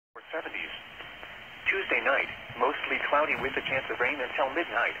70s. Tuesday night, mostly cloudy with a chance of rain until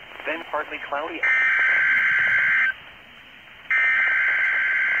midnight, then partly cloudy.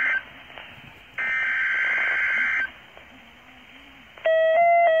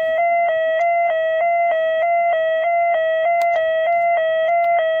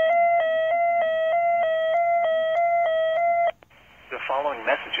 The following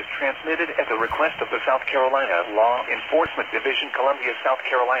message is transmitted at the request of the South Carolina Law Enforcement Division, Columbia, South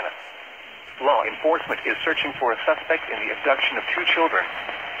Carolina. Law enforcement is searching for a suspect in the abduction of 2 children.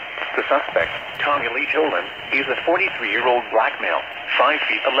 The suspect, Tommir TOLAND, is a 43-year-old black male, 5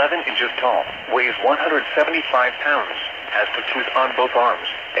 feet 11 inches tall, weighs 175 pounds, has tattoos on both arms,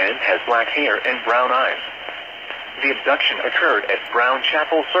 and has black hair and brown eyes. The abduction occurred at Brown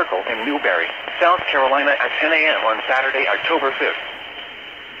Chapel Circle in Newberry, South Carolina at 10 a.m. on Saturday, October 5th.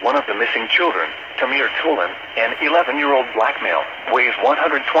 One of the missing children, Tommir TOLAND, an 11-year-old black male, weighs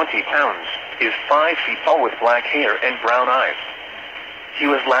 120 pounds, is 5 feet tall with black hair and brown eyes. He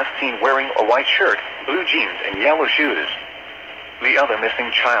was last seen wearing a white shirt, blue jeans, and yellow shoes. The other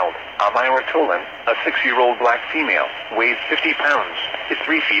missing child, OMMIRA TOLAND, a 6-year-old black female, weighs 50 pounds, is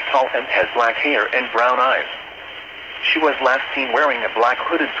 3 feet tall and has black hair and brown eyes. She was last seen wearing a black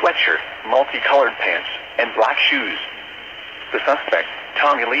hooded sweatshirt, multicolored pants, and black shoes. The suspect,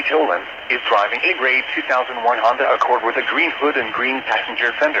 Tommir TOLAND, is driving a gray 2001 Honda Accord with a green hood and green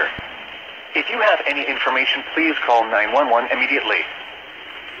passenger fender. If you have any information, please call 911 immediately.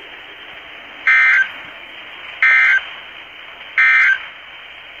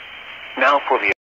 Now for the